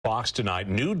Fox tonight.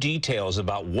 New details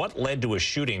about what led to a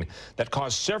shooting that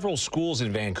caused several schools in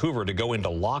Vancouver to go into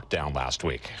lockdown last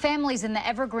week. Families in the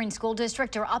Evergreen School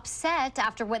District are upset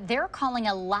after what they're calling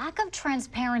a lack of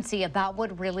transparency about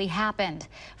what really happened.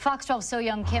 Fox 12's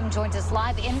So-Young Kim joins us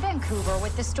live in Vancouver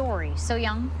with the story.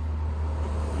 So-Young.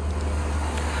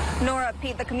 Nora,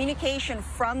 Pete, the communication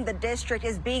from the district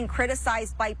is being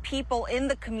criticized by people in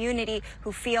the community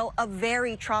who feel a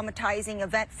very traumatizing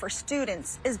event for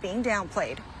students is being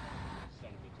downplayed.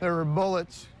 There were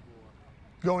bullets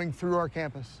going through our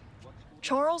campus.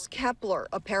 Charles Kepler,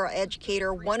 a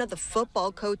paraeducator, one of the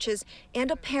football coaches, and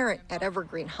a parent at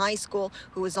Evergreen High School,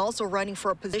 who is also running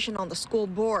for a position on the school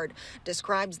board,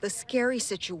 describes the scary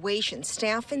situation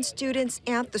staff and students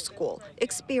at the school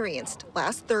experienced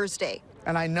last Thursday.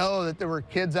 And I know that there were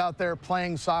kids out there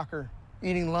playing soccer,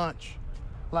 eating lunch.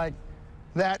 Like,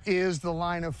 that is the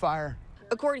line of fire.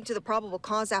 According to the probable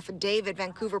cause affidavit,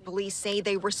 Vancouver police say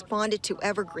they responded to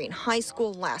Evergreen High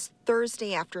School last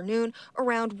Thursday afternoon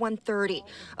around 1:30.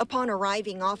 Upon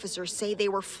arriving, officers say they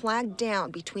were flagged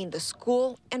down between the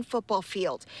school and football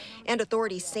field. And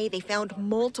authorities say they found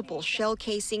multiple shell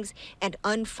casings and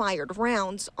unfired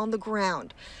rounds on the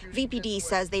ground. VPD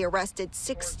says they arrested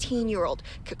 16-year-old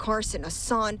Kakarsan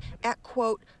Asan at,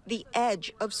 quote, the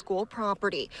edge of school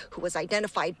property, who was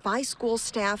identified by school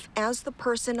staff as the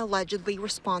person allegedly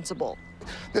responsible.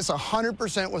 This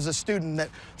 100% was a student that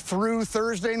through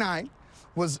Thursday night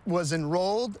was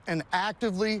enrolled and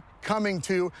actively coming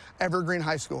to Evergreen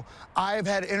High School. I've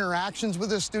had interactions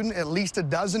with this student at least a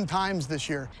dozen times this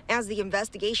year. As the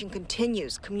investigation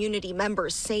continues, community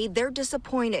members say they're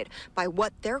disappointed by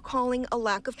what they're calling a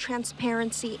lack of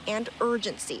transparency and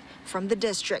urgency from the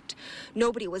district.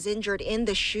 Nobody was injured in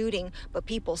the shooting, but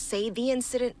people say the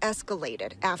incident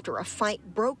escalated after a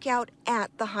fight broke out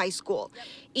at the high school.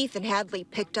 Ethan Hadley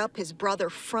picked up his brother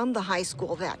from the high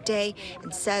school that day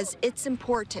and says it's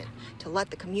important to let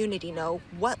the community know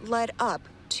what led up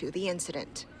to the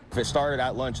incident. If it started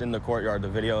at lunch in the courtyard, the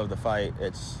video of the fight,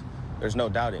 there's no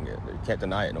doubting it. You can't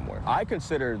deny it no more. I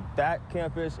consider that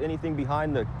campus, anything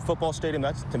behind the football stadium,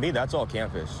 to me, that's all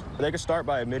campus. They could start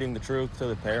by admitting the truth to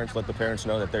the parents, let the parents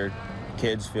know that their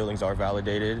kids' feelings are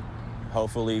validated,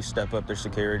 hopefully step up their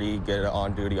security, get an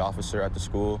on-duty officer at the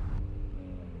school.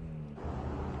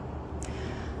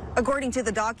 According to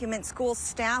the document, school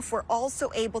staff were also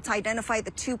able to identify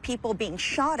the two people being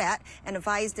shot at and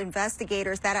advised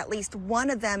investigators that at least one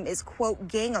of them is, quote,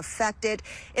 gang affected.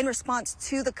 In response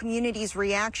to the community's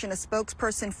reaction, a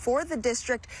spokesperson for the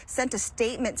district sent a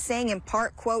statement saying in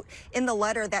part, quote, in the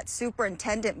letter that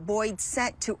Superintendent Boyd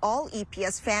sent to all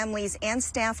EPS families and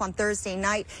staff on Thursday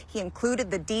night, he included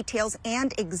the details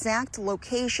and exact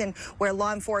location where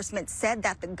law enforcement said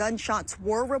that the gunshots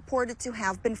were reported to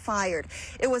have been fired.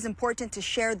 It was important to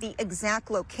share the exact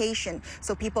location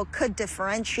so people could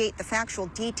differentiate the factual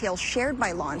details shared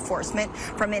by law enforcement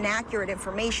from inaccurate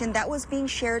information that was being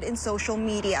shared in social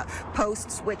media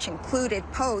posts, which included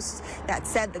posts that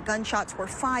said the gunshots were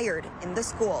fired in the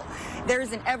school. There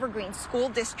is an Evergreen School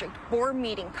District board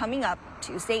meeting coming up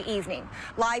Tuesday evening.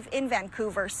 Live in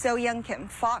Vancouver, So-Young Kim,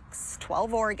 Fox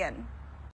 12 Oregon.